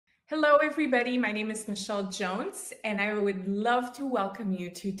Hello, everybody. My name is Michelle Jones, and I would love to welcome you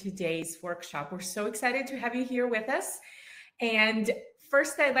to today's workshop. We're so excited to have you here with us. And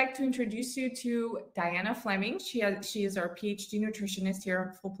first, I'd like to introduce you to Diana Fleming. She is our PhD nutritionist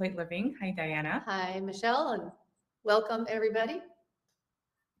here at Full Plate Living. Hi, Diana. Hi, Michelle, and welcome, everybody.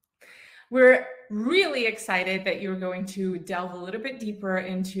 We're really excited that you're going to delve a little bit deeper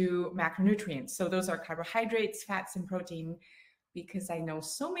into macronutrients. So those are carbohydrates, fats, and protein, because I know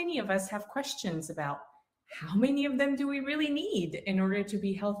so many of us have questions about how many of them do we really need in order to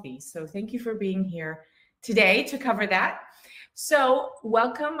be healthy. So thank you for being here today to cover that. So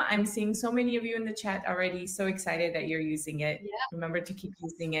welcome. I'm seeing so many of you in the chat already. So excited that you're using it. Yeah. Remember to keep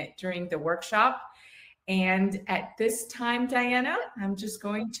using it during the workshop. And at this time, Diana, I'm just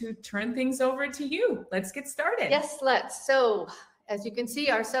going to turn things over to you. Let's get started. Yes, let's. So as you can see,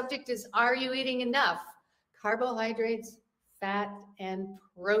 our subject is, are you eating enough carbohydrates, fat, and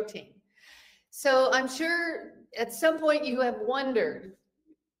protein? So I'm sure at some point you have wondered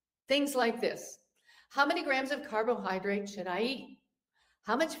things like this. How many grams of carbohydrate should I eat?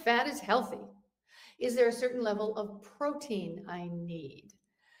 How much fat is healthy? Is there a certain level of protein I need?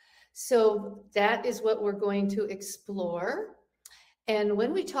 So that is what we're going to explore. And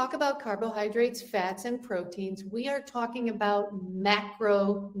when we talk about carbohydrates, fats, and proteins, we are talking about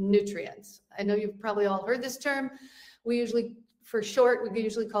macronutrients. I know you've probably all heard this term. For short, we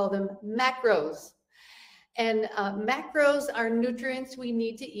usually call them macros. And macros are nutrients we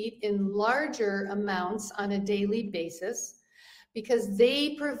need to eat in larger amounts on a daily basis because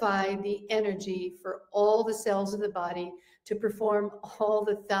they provide the energy for all the cells of the body to perform all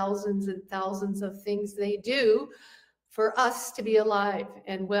the thousands and thousands of things they do for us to be alive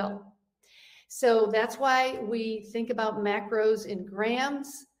and well. So that's why we think about macros in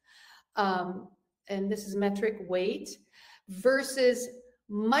grams, and this is metric weight, versus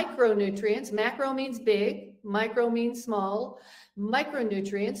micronutrients. Macro means big, micro means small.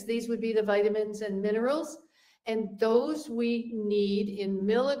 Micronutrients, these would be the vitamins and minerals, and those we need in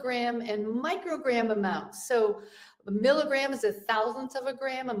milligram and microgram amounts. So a milligram is 1,000th of a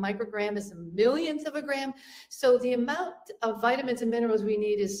gram, a microgram is 1,000,000th of a gram. So the amount of vitamins and minerals we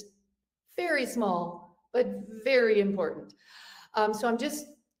need is very small, but very important. So I'm just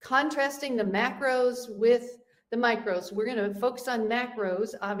contrasting the macros with the micros. We're going to focus on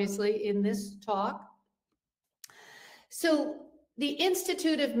macros, obviously, in this talk. So the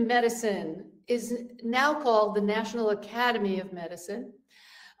Institute of Medicine is now called the National Academy of Medicine.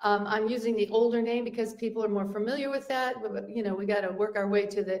 I'm using the older name because people are more familiar with that. But, you know, we got to work our way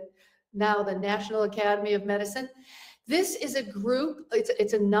to the National Academy of Medicine. This is a group,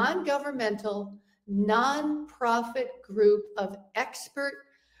 it's a non-governmental, non-profit group of expert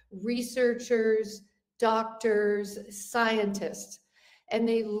researchers, doctors, scientists, and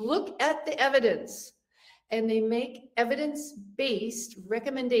they look at the evidence and they make evidence-based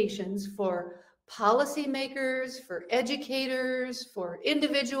recommendations for policymakers, for educators, for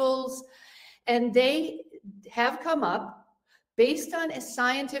individuals, and they have come up based on a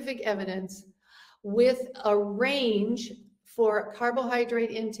scientific evidence with a range for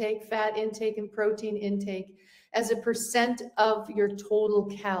carbohydrate intake, fat intake, and protein intake as a percent of your total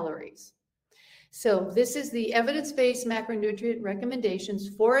calories. So this is the evidence-based macronutrient recommendations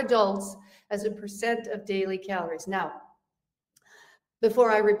for adults as a percent of daily calories. Now,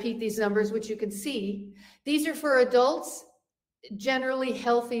 before I repeat these numbers, which you can see, these are for adults, generally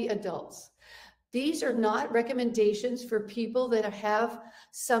healthy adults. These are not recommendations for people that have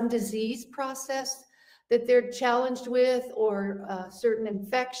some disease process that they're challenged with or certain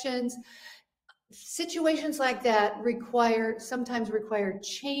infections. Situations like that sometimes require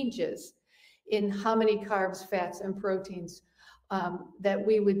changes in how many carbs, fats, and proteins that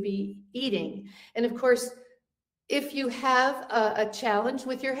we would be eating. And of course, if you have a challenge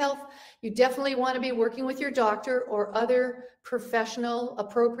with your health, you definitely want to be working with your doctor or other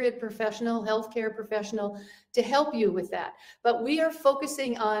appropriate professional, healthcare professional to help you with that. But we are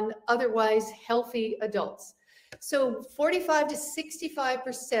focusing on otherwise healthy adults. So 45 to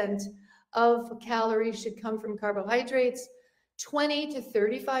 65% of calories should come from carbohydrates, 20 to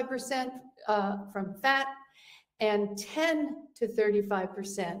 35% from fat, and 10 to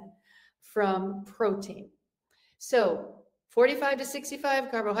 35% from protein. So 45 to 65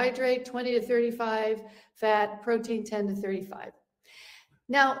 carbohydrate, 20 to 35 fat, protein 10 to 35.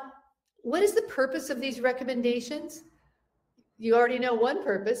 Now, what is the purpose of these recommendations? You already know one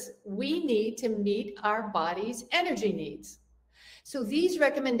purpose. We need to meet our body's energy needs. So these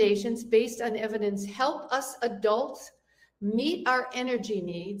recommendations based on evidence help us adults meet our energy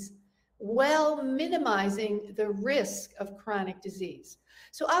needs while minimizing the risk of chronic disease.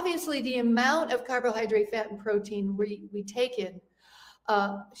 So obviously the amount of carbohydrate, fat, and protein we take in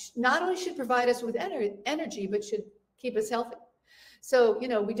not only should provide us with energy, but should keep us healthy. So,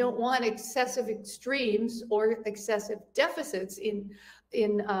 we don't want excessive extremes or excessive deficits in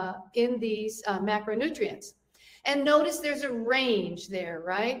these macronutrients. And notice there's a range there,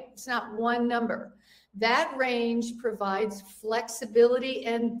 right? It's not one number. That range provides flexibility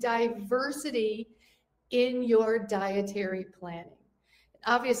and diversity in your dietary planning.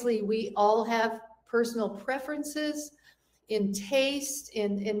 Obviously, we all have personal preferences in taste,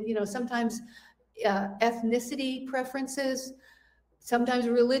 in sometimes ethnicity preferences, sometimes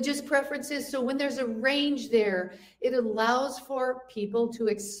religious preferences. So when there's a range there, it allows for people to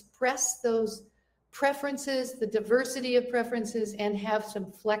express those preferences, the diversity of preferences, and have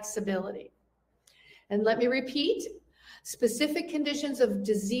some flexibility. And let me repeat, specific conditions of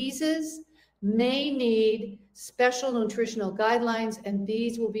diseases may need special nutritional guidelines, and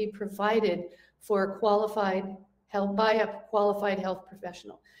these will be provided for a qualified health by a qualified health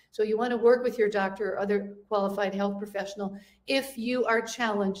professional. So you want to work with your doctor or other qualified health professional if you are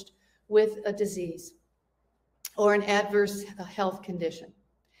challenged with a disease or an adverse health condition.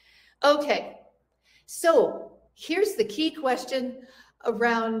 Okay, so here's the key question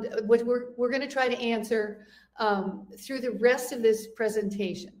around what we're going to try to answer through the rest of this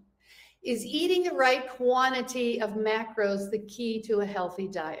presentation. Is eating the right quantity of macros the key to a healthy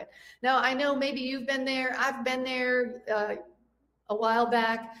diet? Now, I know maybe you've been there. I've been there a while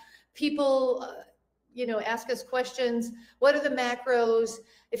back. People, ask us questions. What are the macros?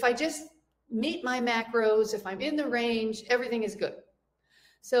 If I just meet my macros, if I'm in the range, everything is good.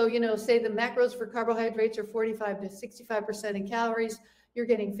 So, say the macros for carbohydrates are 45 to 65% in calories. You're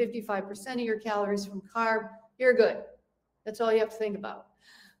getting 55% of your calories from carb. You're good. That's all you have to think about.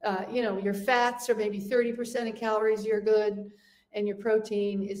 Your fats are maybe 30% of calories, you're good. And your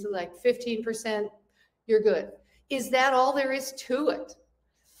protein is like 15%, you're good. Is that all there is to it?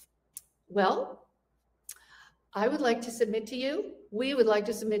 Well, I would like to submit to you, we would like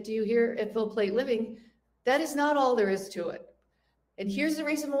to submit to you here at Full Plate Living, that is not all there is to it. And here's the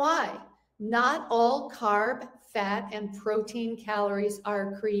reason why. Not all carb, fat, and protein calories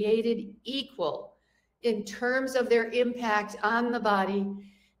are created equal in terms of their impact on the body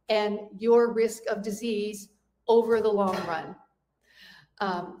and your risk of disease over the long run.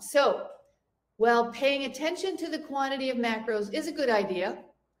 So, while paying attention to the quantity of macros is a good idea,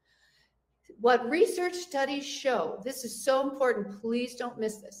 what research studies show, this is so important, please don't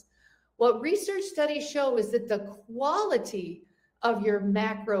miss this. What research studies show is that the quality of your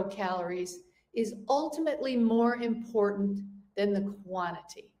macro calories is ultimately more important than the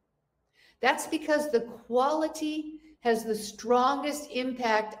quantity. That's because the quality has the strongest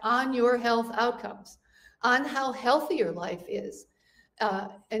impact on your health outcomes, on how healthy your life is,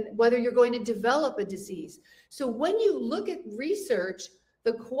 and whether you're going to develop a disease. So when you look at research,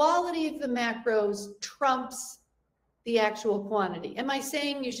 the quality of the macros trumps the actual quantity. Am I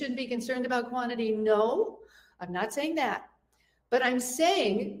saying you shouldn't be concerned about quantity? No, I'm not saying that. But I'm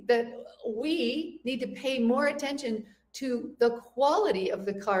saying that we need to pay more attention to the quality of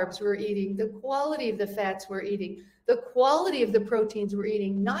the carbs we're eating, the quality of the fats we're eating, the quality of the proteins we're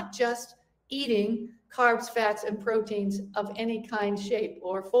eating, not just eating carbs, fats, and proteins of any kind, shape,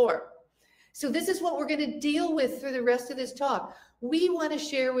 or form. So this is what we're going to deal with through the rest of this talk. We want to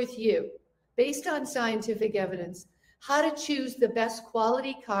share with you, based on scientific evidence, how to choose the best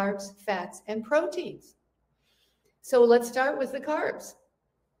quality carbs, fats, and proteins. So let's start with the carbs.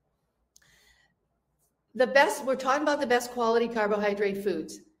 We're talking about the best quality carbohydrate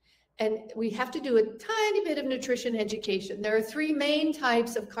foods. And we have to do a tiny bit of nutrition education. There are three main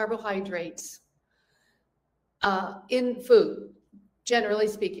types of carbohydrates in food, generally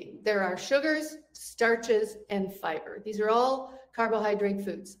speaking. There are sugars, starches, and fiber. These are all carbohydrate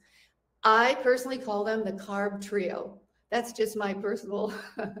foods. I personally call them the carb trio. That's just my personal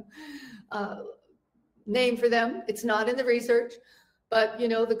name for them. It's not in the research, but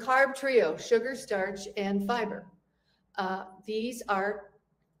the carb trio, sugar, starch, and fiber. These are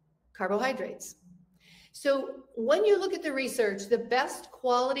carbohydrates. So when you look at the research, the best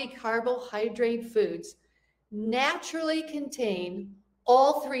quality carbohydrate foods naturally contain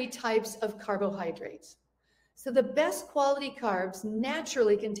all three types of carbohydrates. So the best quality carbs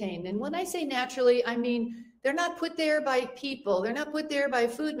naturally contain, and when I say naturally, I mean they're not put there by people, they're not put there by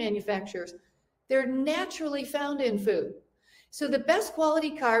food manufacturers, they're naturally found in food. So the best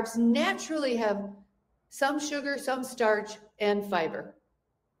quality carbs naturally have some sugar, some starch, and fiber.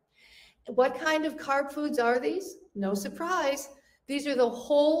 What kind of carb foods are these? No surprise. These are the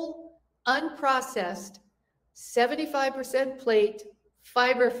whole unprocessed, 75% plate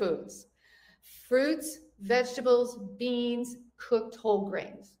fiber foods, fruits, vegetables, beans, cooked whole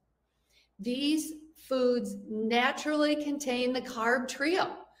grains. These foods naturally contain the carb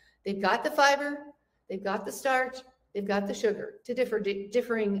trio. They've got the fiber, they've got the starch, they've got the sugar to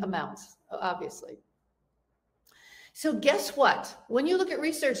differing amounts, obviously. So guess what? When you look at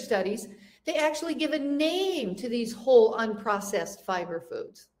research studies, they actually give a name to these whole unprocessed fiber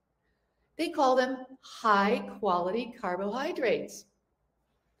foods. They call them high quality carbohydrates.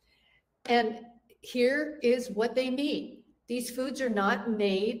 And here is what they mean. These foods are not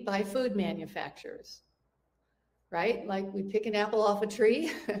made by food manufacturers, right? Like we pick an apple off a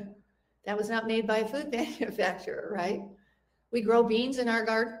tree. That was not made by a food manufacturer, right? We grow beans in our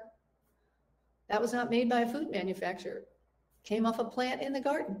garden. That was not made by a food manufacturer. Came off a plant in the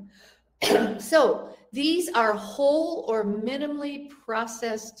garden. So these are whole or minimally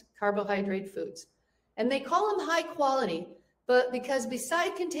processed carbohydrate foods. And they call them high quality, but because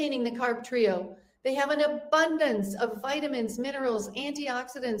beside containing the carb trio, they have an abundance of vitamins, minerals,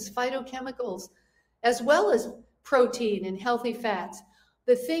 antioxidants, phytochemicals, as well as protein and healthy fats,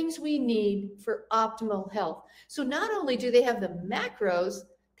 the things we need for optimal health. So not only do they have the macros,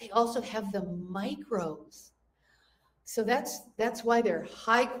 they also have the micros. So that's why they're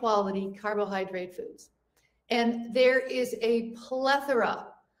high quality carbohydrate foods. And there is a plethora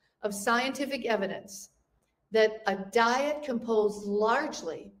of scientific evidence that a diet composed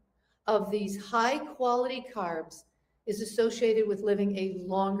largely of these high quality carbs is associated with living a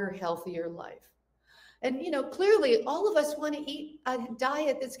longer, healthier life. And, clearly all of us want to eat a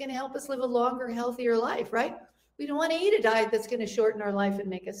diet that's going to help us live a longer, healthier life, right? We don't want to eat a diet that's going to shorten our life and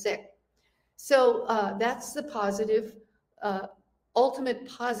make us sick. So that's the positive, ultimate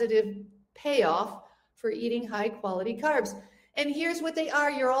positive payoff for eating high quality carbs. And here's what they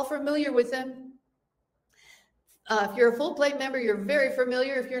are. You're all familiar with them. If you're a full plate member, you're very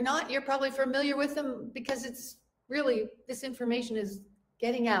familiar. If you're not, you're probably familiar with them because it's really, this information is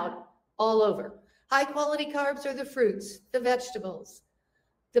getting out all over. High quality carbs are the fruits, the vegetables,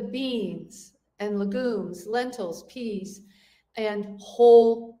 the beans and legumes, lentils, peas, and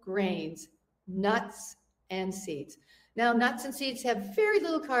whole grains, nuts and seeds. Now, nuts and seeds have very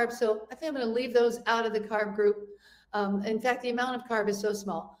little carbs, so I think I'm going to leave those out of the carb group. In fact, the amount of carb is so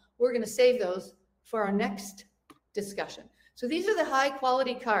small, we're going to save those for our next discussion. So these are the high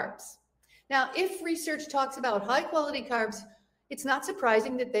quality carbs. Now, if research talks about high quality carbs, it's not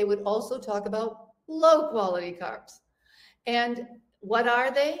surprising that they would also talk about low quality carbs. And what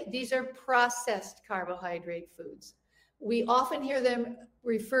are they? These are processed carbohydrate foods. We often hear them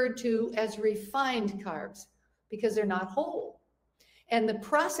referred to as refined carbs because they're not whole. And the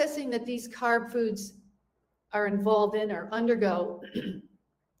processing that these carb foods are involved in or undergo,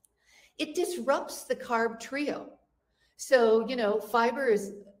 it disrupts the carb trio. So, fiber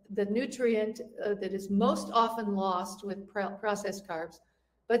is the nutrient that is most often lost with processed carbs,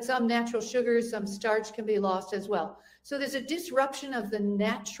 but some natural sugars, some starch can be lost as well. So there's a disruption of the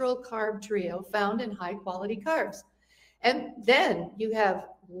natural carb trio found in high quality carbs. And then you have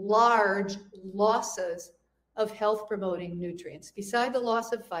large losses of health promoting nutrients. Beside the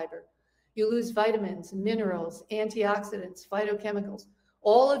loss of fiber, you lose vitamins, minerals, antioxidants, phytochemicals,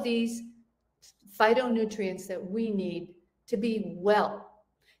 all of these phytonutrients that we need to be well.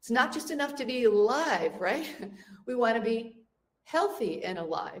 It's not just enough to be alive, right? We want to be healthy and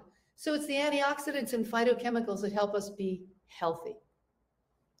alive. So it's the antioxidants and phytochemicals that help us be healthy.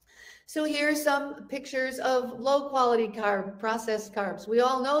 So here are some pictures of low quality processed carbs. We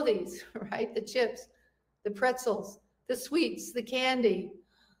all know these, right? The chips, the pretzels, the sweets, the candy,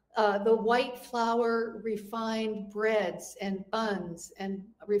 the white flour refined breads and buns and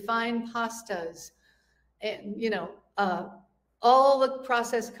refined pastas, and all the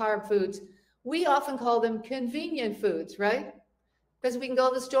processed carb foods. We often call them convenient foods, right? Because we can go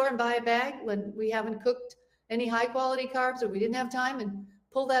to the store and buy a bag when we haven't cooked any high quality carbs or we didn't have time, and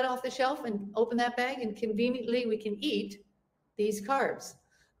pull that off the shelf and open that bag, and conveniently we can eat these carbs.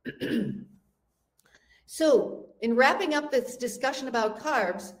 So in wrapping up this discussion about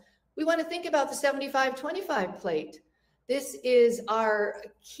carbs, we want to think about the 75-25 plate. This is our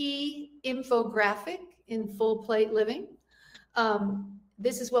key infographic in full plate living.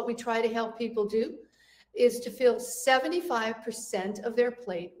 This is what we try to help people do, is to fill 75% of their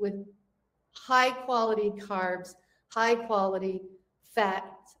plate with high quality carbs, high quality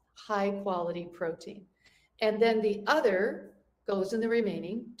fats, high quality protein. And then the other goes in the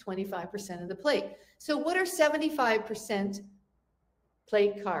remaining 25% of the plate. So what are 75%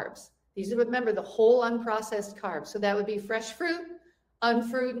 plate carbs? These are, remember, the whole unprocessed carbs. So that would be fresh fruit,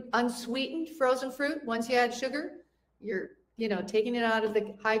 unsweetened frozen fruit. Once you add sugar, you're, taking it out of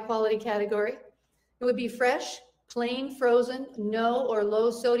the high quality category. It would be fresh, plain frozen, no or low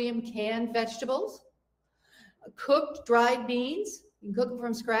sodium canned vegetables, cooked dried beans. You can cook them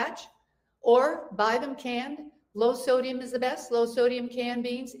from scratch or buy them canned. Low sodium is the best, low sodium canned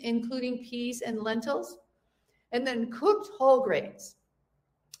beans, including peas and lentils. And then cooked whole grains.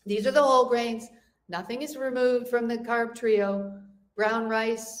 These are the whole grains. Nothing is removed from the carb trio. Brown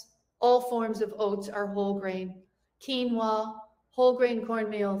rice, all forms of oats are whole grain. Quinoa, whole grain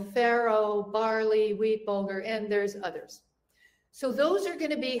cornmeal, farro, barley, wheat, bulgur, and there's others. So those are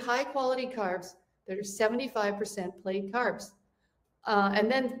going to be high quality carbs that are 75% plate carbs.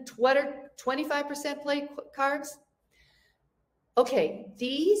 And then what are 25% plate carbs? Okay,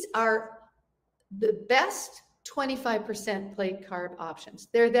 these are the best 25% plate carb options.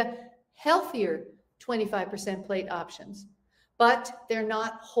 They're the healthier 25% plate options, but they're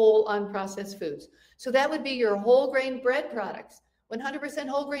not whole unprocessed foods. So that would be your whole grain bread products, 100%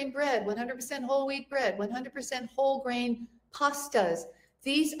 whole grain bread, 100% whole wheat bread, 100% whole grain pastas.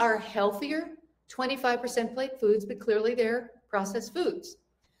 These are healthier 25% plate foods, but clearly they're processed foods.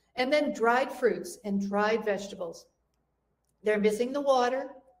 And then dried fruits and dried vegetables. They're missing the water.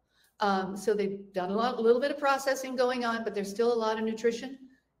 So they've done a little bit of processing going on, but there's still a lot of nutrition.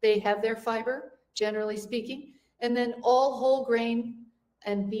 They have their fiber, generally speaking. And then all whole grain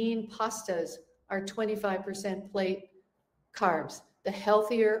and bean pastas are 25% plate carbs, the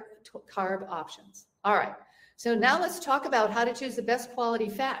healthier carb options. All right, so now let's talk about how to choose the best quality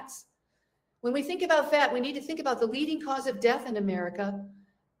fats. When we think about fat, we need to think about the leading cause of death in America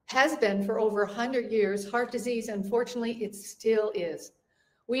has been for over 100 years, heart disease. Unfortunately, it still is.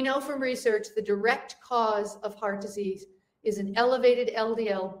 We know from research the direct cause of heart disease is an elevated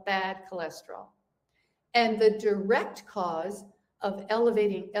LDL bad cholesterol. And the direct cause of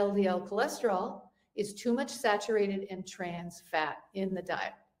elevating LDL cholesterol is too much saturated and trans fat in the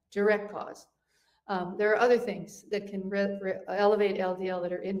diet. Direct cause. There are other things that can elevate LDL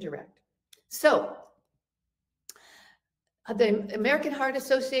that are indirect. So the American Heart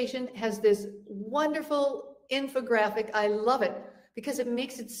Association has this wonderful infographic. I love it because it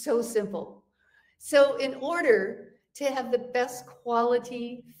makes it so simple. So in order to have the best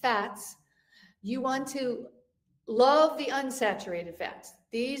quality fats, you want to love the unsaturated fats.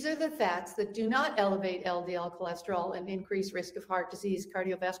 These are the fats that do not elevate LDL cholesterol and increase risk of heart disease,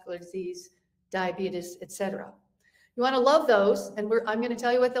 cardiovascular disease, diabetes, etc. You want to love those, and I'm going to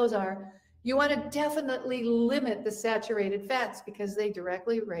tell you what those are. You want to definitely limit the saturated fats because they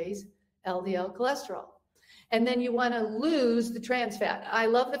directly raise LDL cholesterol. And then you want to lose the trans fat. I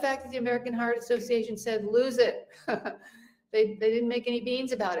love the fact that the American Heart Association said lose it. They didn't make any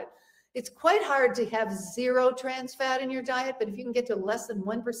beans about it. It's quite hard to have zero trans fat in your diet, but if you can get to less than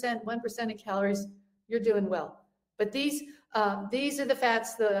 1% of calories, you're doing well. But these are the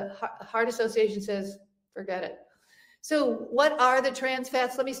fats the Heart Association says, forget it. So what are the trans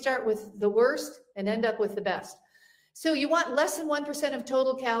fats? Let me start with the worst and end up with the best. So you want less than 1% of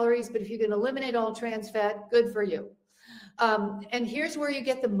total calories, but if you can eliminate all trans fat, good for you. And here's where you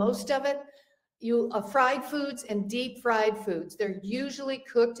get the most of it. Fried foods and deep fried foods. They're usually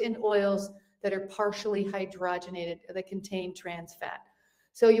cooked in oils that are partially hydrogenated, that contain trans fat.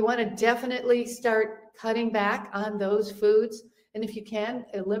 So you want to definitely start cutting back on those foods. And if you can,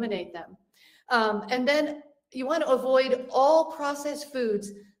 eliminate them. And then you want to avoid all processed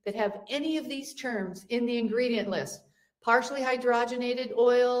foods that have any of these terms in the ingredient list. Partially hydrogenated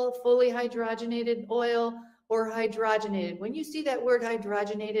oil, fully hydrogenated oil, or hydrogenated. When you see that word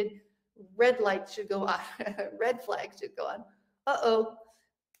hydrogenated, red light should go on, red flag should go on. Uh-oh,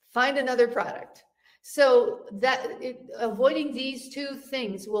 find another product. So avoiding these two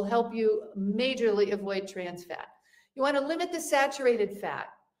things will help you majorly avoid trans fat. You want to limit the saturated fat.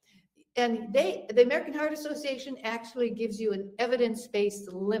 And the American Heart Association actually gives you an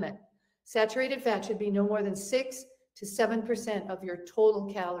evidence-based limit. Saturated fat should be no more than 6 to 7% of your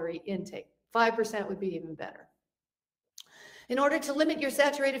total calorie intake. 5% would be even better. In order to limit your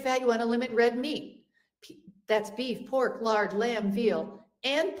saturated fat, you want to limit red meat. That's beef, pork, lard, lamb, veal,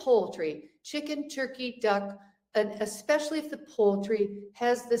 and poultry, chicken, turkey, duck, and especially if the poultry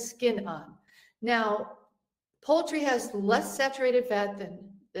has the skin on. Now, poultry has less saturated fat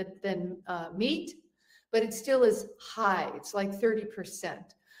than meat, but it still is high. It's like 30%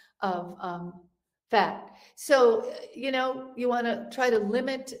 of fat. So, you want to try to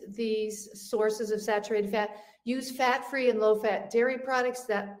limit these sources of saturated fat. Use fat-free and low-fat dairy products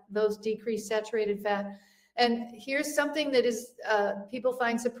those decrease saturated fat. And here's something that is people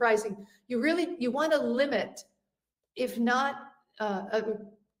find surprising. You want to limit, if not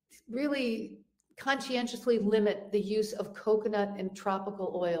really conscientiously limit the use of coconut and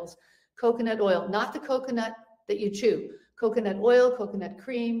tropical oils. Coconut oil, not the coconut that you chew. Coconut oil, coconut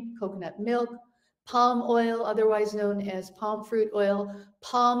cream, coconut milk, palm oil, otherwise known as palm fruit oil,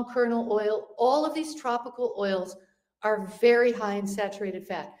 palm kernel oil. All of these tropical oils are very high in saturated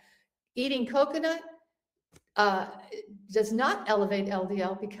fat. Eating coconut does not elevate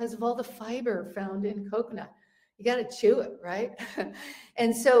LDL because of all the fiber found in coconut. You got to chew it, right?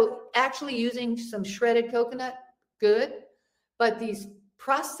 And so actually using some shredded coconut, good. But these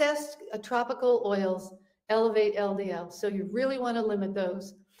processed tropical oils elevate LDL. So you really want to limit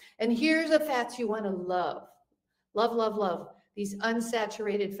those. And here's the fats you want to love. Love, love, love. These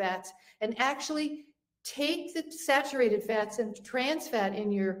unsaturated fats. And actually take the saturated fats and trans fat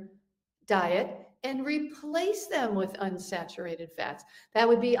in your diet and replace them with unsaturated fats. That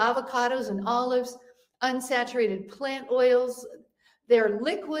would be avocados and olives, unsaturated plant oils. They're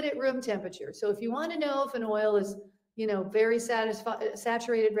liquid at room temperature. So if you want to know if an oil is, very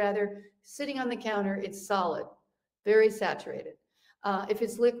saturated, rather, sitting on the counter, it's solid, very saturated. If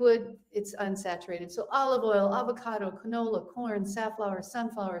it's liquid, it's unsaturated. So olive oil, avocado, canola, corn, safflower,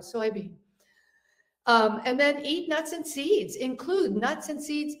 sunflower, soybean. And then eat nuts and seeds. Include nuts and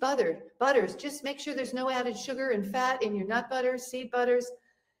seeds butters. Just make sure there's no added sugar and fat in your nut butters, seed butters.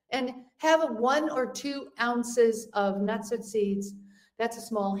 And have 1 or 2 ounces of nuts and seeds. That's a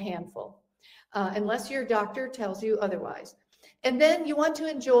small handful, unless your doctor tells you otherwise. And then you want to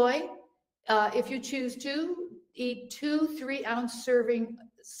enjoy, if you choose to, eat 2 3-ounce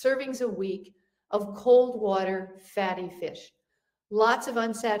servings a week of cold water fatty fish. Lots of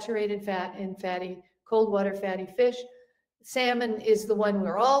unsaturated fat in cold water fatty fish. Salmon is the one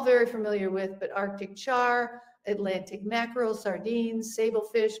we're all very familiar with, but Arctic char, Atlantic mackerel, sardines,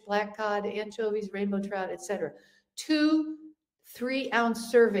 sablefish, black cod, anchovies, rainbow trout, etc. 2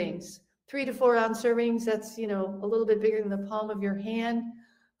 3-ounce servings, 3 to 4 ounce servings. That's, a little bit bigger than the palm of your hand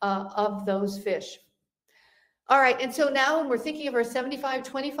of those fish. All right. And so now when we're thinking of our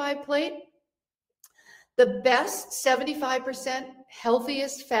 75-25 plate, the best 75%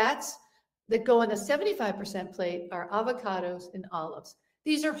 healthiest fats that go on a 75% plate are avocados and olives.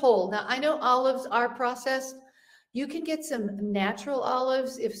 These are whole. Now, I know olives are processed. You can get some natural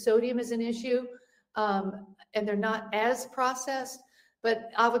olives if sodium is an issue, and they're not as processed.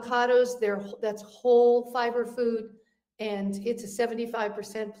 But avocados, that's whole fiber food, and it's a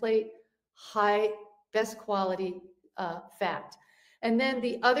 75% plate, high, best quality fat. And then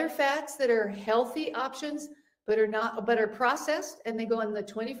the other fats that are healthy options, but are processed, and they go on the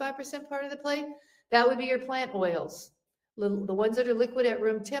 25% part of the plate, that would be your plant oils, the ones that are liquid at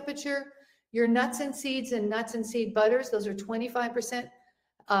room temperature. Your nuts and seeds and nuts and seed butters, those are 25%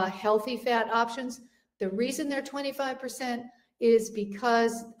 healthy fat options. The reason they're 25% is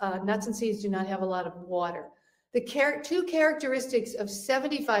because nuts and seeds do not have a lot of water. The 2 characteristics of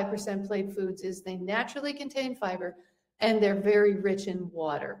 75% plate foods is they naturally contain fiber and they're very rich in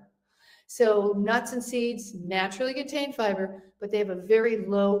water. So nuts and seeds naturally contain fiber, but they have a very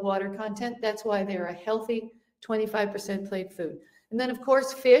low water content. That's why they're a healthy 25% plate food. And then, of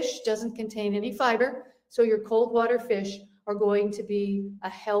course, fish doesn't contain any fiber. So your cold water fish are going to be a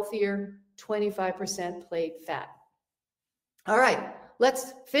healthier 25% plate fat. All right,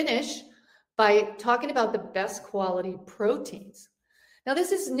 let's finish by talking about the best quality proteins. Now,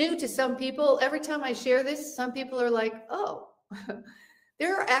 this is new to some people. Every time I share this, some people are like, oh,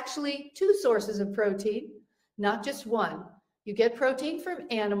 there are actually 2 sources of protein, not just one. You get protein from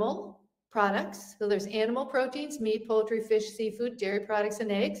animal products. So there's animal proteins, meat, poultry, fish, seafood, dairy products,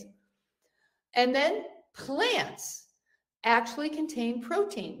 and eggs. And then plants actually contain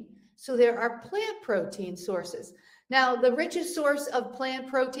protein. So there are plant protein sources. Now, the richest source of plant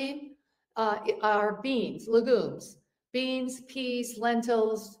protein are beans, legumes, beans, peas,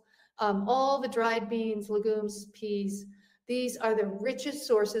 lentils, all the dried beans, legumes, peas. These are the richest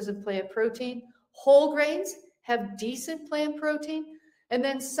sources of plant protein. Whole grains have decent plant protein. And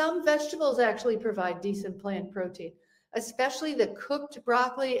then some vegetables actually provide decent plant protein, especially the cooked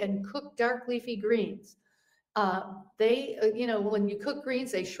broccoli and cooked dark leafy greens. When you cook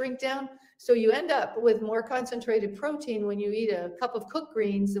greens, they shrink down. So you end up with more concentrated protein when you eat a cup of cooked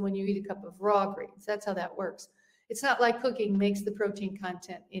greens than when you eat a cup of raw greens. That's how that works. It's not like cooking makes the protein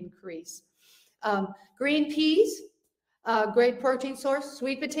content increase. Green peas, great protein source.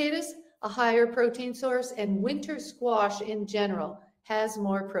 Sweet potatoes, a higher protein source. And winter squash in general has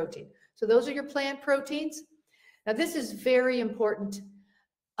more protein. So those are your plant proteins. Now this is very important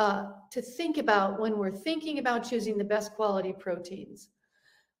to think about when we're thinking about choosing the best quality proteins.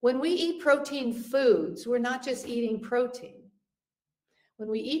 When we eat protein foods, we're not just eating protein. when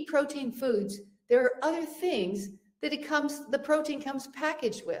we eat protein foods, there are other things that the protein comes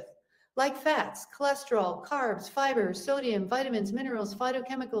packaged with, like fats, cholesterol, carbs, fiber, sodium, vitamins, minerals,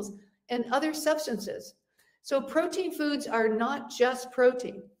 phytochemicals, and other substances. So protein foods are not just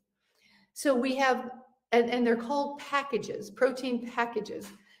protein. So we have, and they're called packages, protein packages,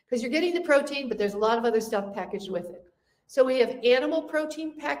 because you're getting the protein, but there's a lot of other stuff packaged with it. So we have animal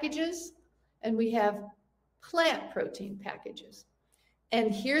protein packages, and we have plant protein packages.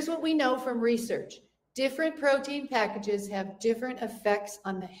 And here's what we know from research. Different protein packages have different effects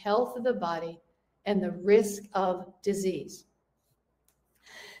on the health of the body and the risk of disease.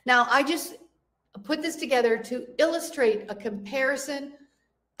 Now, I just put this together to illustrate a comparison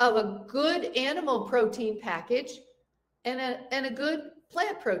of a good animal protein package and a good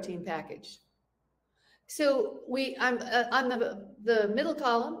plant protein package. So I'm on the middle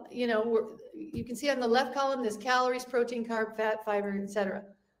column, you can see on the left column, there's calories, protein, carb, fat, fiber, etc.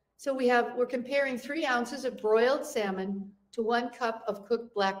 So we're comparing 3 ounces of broiled salmon to 1 cup of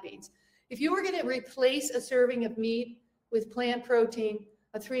cooked black beans. If you were going to replace a serving of meat with plant protein,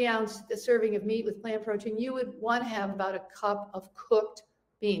 a 3-ounce serving of meat with plant protein, you would want to have about a cup of cooked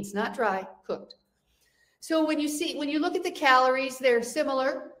beans, not dry, cooked. So when you look at the calories, they're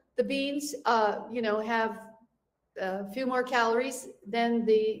similar. The beans, have a few more calories than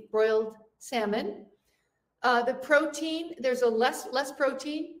the broiled salmon. The protein, there's a less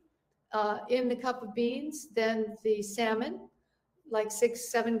protein in the cup of beans than the salmon, like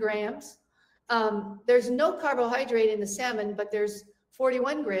 6-7 grams. There's no carbohydrate in the salmon, but there's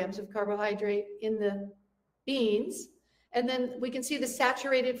 41 grams of carbohydrate in the beans. And then we can see the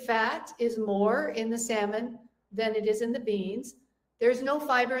saturated fat is more in the salmon than it is in the beans. There's no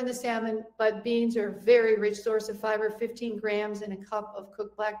fiber in the salmon, but beans are a very rich source of fiber, 15 grams in a cup of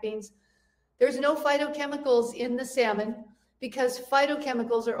cooked black beans. There's no phytochemicals in the salmon because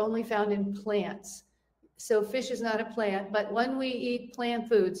phytochemicals are only found in plants. So fish is not a plant, but when we eat plant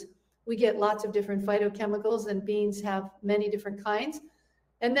foods, we get lots of different phytochemicals, and beans have many different kinds.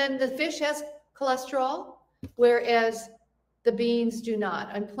 And then the fish has cholesterol, whereas the beans do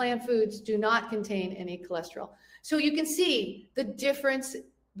not, and plant foods do not contain any cholesterol. So you can see the difference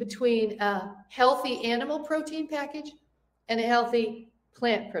between a healthy animal protein package and a healthy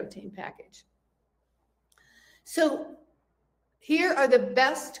plant protein package. So here are the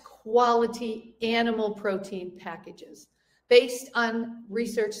best quality animal protein packages based on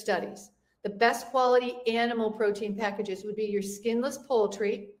research studies. The best quality animal protein packages would be your skinless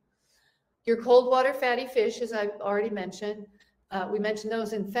poultry, your cold water fatty fish, as I've already mentioned. We mentioned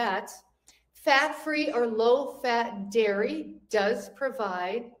those in fats. Fat-free or low-fat dairy does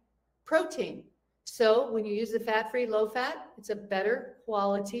provide protein. So when you use the fat-free, low-fat, it's a better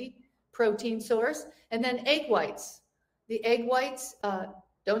quality protein source. And then egg whites. The egg whites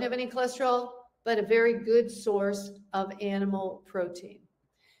don't have any cholesterol, but a very good source of animal protein.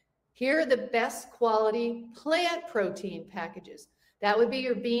 Here are the best quality plant protein packages. That would be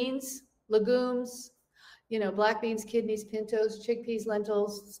your beans, legumes, black beans, kidneys, pintos, chickpeas,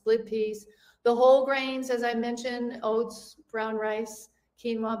 lentils, split peas, the whole grains, as I mentioned, oats, brown rice,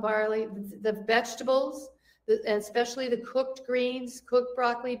 quinoa, barley, the vegetables, especially the cooked greens, cooked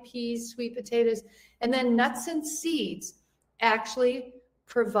broccoli, peas, sweet potatoes, and then nuts and seeds actually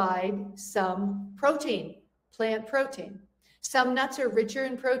provide some protein, plant protein. Some nuts are richer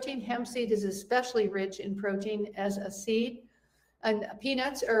in protein. Hemp seed is especially rich in protein as a seed. And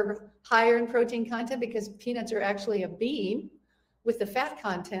peanuts are higher in protein content because peanuts are actually a bean with the fat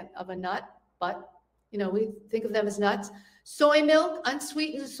content of a nut, but we think of them as nuts. Soy milk,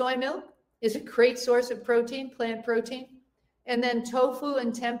 unsweetened soy milk, is a great source of protein, plant protein. And then tofu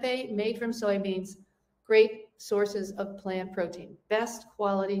and tempeh made from soybeans, great sources of plant protein, best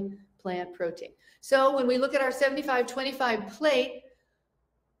quality plant protein. So when we look at our 75-25 plate,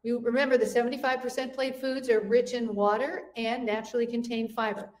 you remember the 75% plate foods are rich in water and naturally contain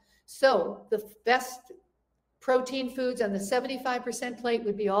fiber. So the best protein foods on the 75% plate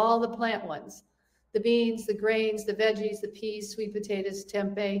would be all the plant ones. The beans, the grains, the veggies, the peas, sweet potatoes,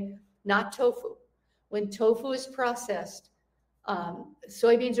 tempeh, not tofu. When tofu is processed,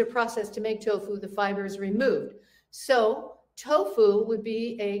 soybeans are processed to make tofu, the fiber is removed. So tofu would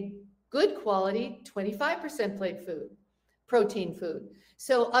be a good quality 25% plate food, protein food.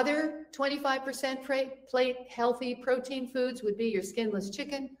 So other 25% plate healthy protein foods would be your skinless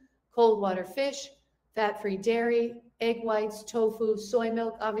chicken, cold water fish, fat-free dairy, egg whites, tofu, soy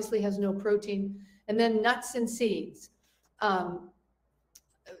milk obviously has no protein, and then nuts and seeds.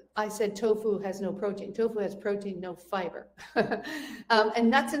 I said tofu has no protein. Tofu has protein, no fiber. And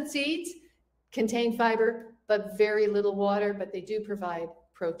nuts and seeds contain fiber, but very little water, but they do provide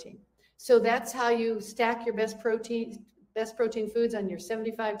protein. So that's how you stack your best protein foods on your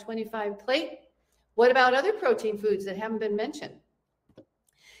 75-25 plate. What about other protein foods that haven't been mentioned?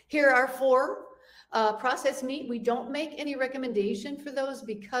 Here are 4. Processed meat, we don't make any recommendation for those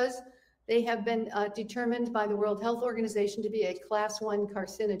because they have been determined by the World Health Organization to be a class 1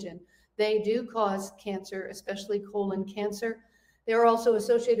 carcinogen. They do cause cancer, especially colon cancer. They're also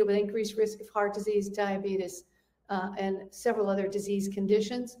associated with increased risk of heart disease, diabetes, and several other disease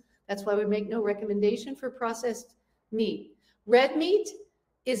conditions. That's why we make no recommendation for processed meat. Red meat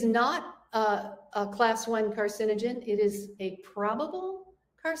is not a class 1 carcinogen. It is a probable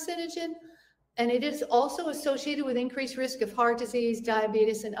carcinogen, and it is also associated with increased risk of heart disease,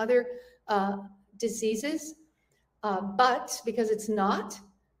 diabetes, and other diseases. But because it's not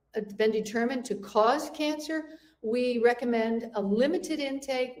been determined to cause cancer, we recommend a limited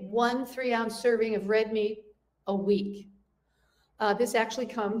intake, 1 3-ounce serving of red meat a week. This actually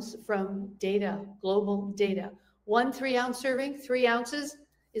comes from data, global data. 1 3-ounce serving, 3 ounces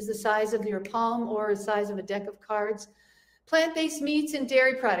is the size of your palm or the size of a deck of cards. Plant-based meats and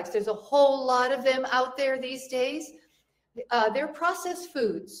dairy products, there's a whole lot of them out there these days. They're processed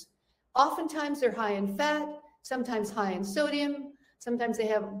foods. Oftentimes they're high in fat, sometimes high in sodium, sometimes they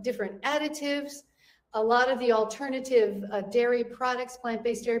have different additives. A lot of the alternative dairy products,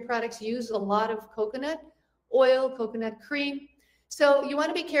 plant-based dairy products, use a lot of coconut oil, coconut cream. So you want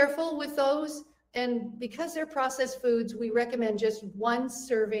to be careful with those. And because they're processed foods, we recommend just 1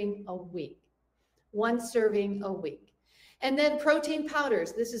 serving a week. 1 serving a week. And then protein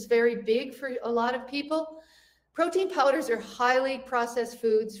powders. This is very big for a lot of people. Protein powders are highly processed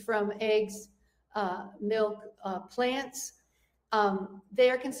foods from eggs, milk, plants. They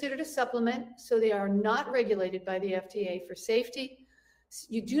are considered a supplement, so they are not regulated by the FDA for safety.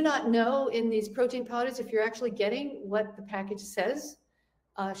 You do not know in these protein powders if you're actually getting what the package says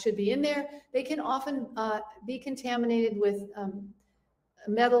should be in there. They can often be contaminated with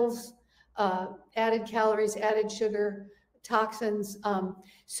metals, added calories, added sugar, toxins.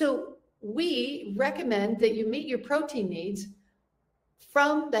 So we recommend that you meet your protein needs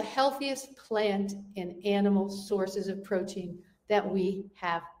from the healthiest plant and animal sources of protein that we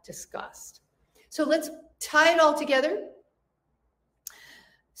have discussed. So let's tie it all together.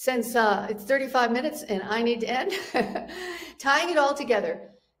 Since it's 35 minutes and I need to end, tying it all together.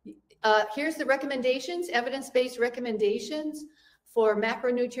 Here's the recommendations, evidence-based recommendations for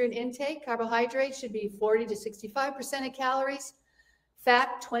macronutrient intake. Carbohydrates should be 40 to 65% of calories,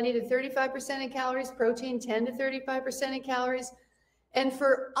 fat 20 to 35% of calories, protein 10 to 35% of calories. And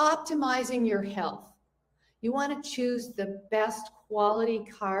for optimizing your health, you want to choose the best quality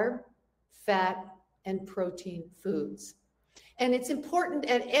carb, fat, and protein foods. And it's important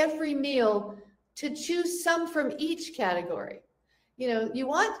at every meal to choose some from each category. You know, you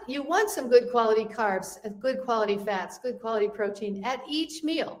want some good quality carbs, good quality fats, good quality protein at each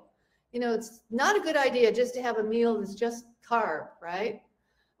meal. You know, it's not a good idea just to have a meal that's just carb, right?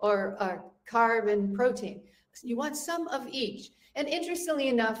 Or carb and protein. You want some of each. And interestingly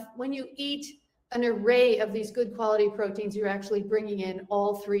enough, when you eat an array of these good quality proteins, you're actually bringing in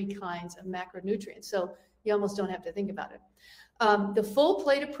all 3 kinds of macronutrients. So you almost don't have to think about it. The full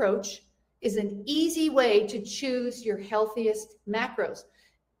plate approach is an easy way to choose your healthiest macros.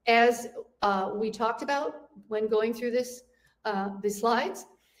 As we talked about when going through the slides,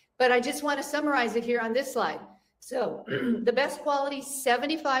 but I just want to summarize it here on this slide. So the best quality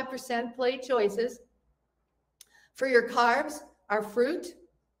 75% plate choices for your carbs are fruit,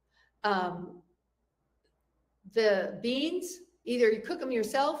 the beans, either you cook them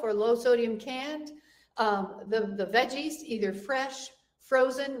yourself or low sodium canned, the veggies, either fresh,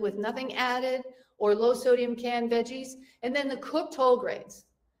 frozen with nothing added, or low sodium canned veggies, and then the cooked whole grains.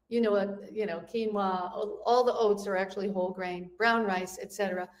 Quinoa, all the oats are actually whole grain, brown rice,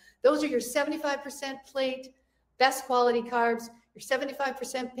 etc. Those are your 75% plate, best quality carbs. Your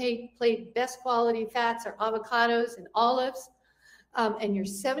 75% plate, best quality fats are avocados and olives. And your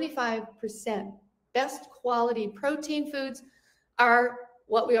 75% best quality protein foods are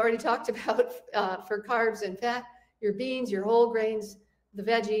what we already talked about for carbs and fat, your beans, your whole grains, the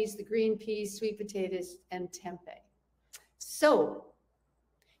veggies, the green peas, sweet potatoes, and tempeh. So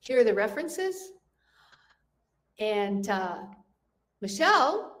here are the references. And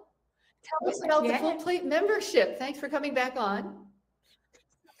Michelle, tell us about the Full Plate membership. Thanks for coming back on.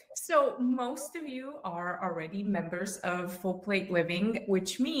 So most of you are already members of Full Plate Living,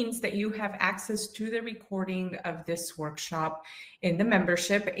 which means that you have access to the recording of this workshop in the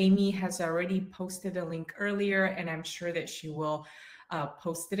membership. Amy has already posted a link earlier, and I'm sure that she will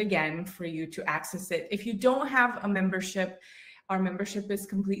post it again for you to access it. If you don't have a membership, our membership is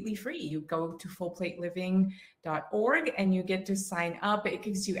completely free. You go to fullplateliving.org and you get to sign up. It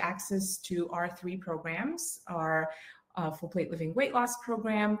gives you access to our 3 programs, our Full Plate Living weight loss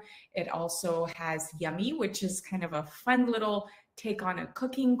program. It also has Yummy, which is kind of a fun little take on a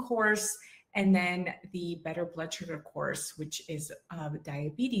cooking course, and then the Better Blood Sugar course, which is a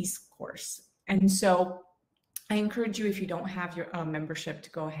diabetes course. And so I encourage you, if you don't have your membership, to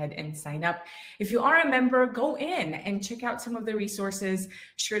go ahead and sign up. If you are a member, go in and check out some of the resources.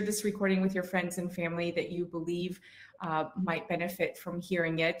 Share this recording with your friends and family that you believe might benefit from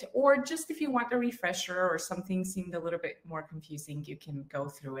hearing it. Or just if you want a refresher or something seemed a little bit more confusing, you can go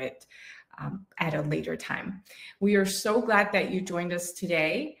through it at a later time. We are so glad that you joined us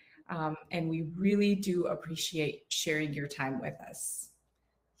today, and we really do appreciate sharing your time with us.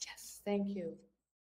 Yes, thank you.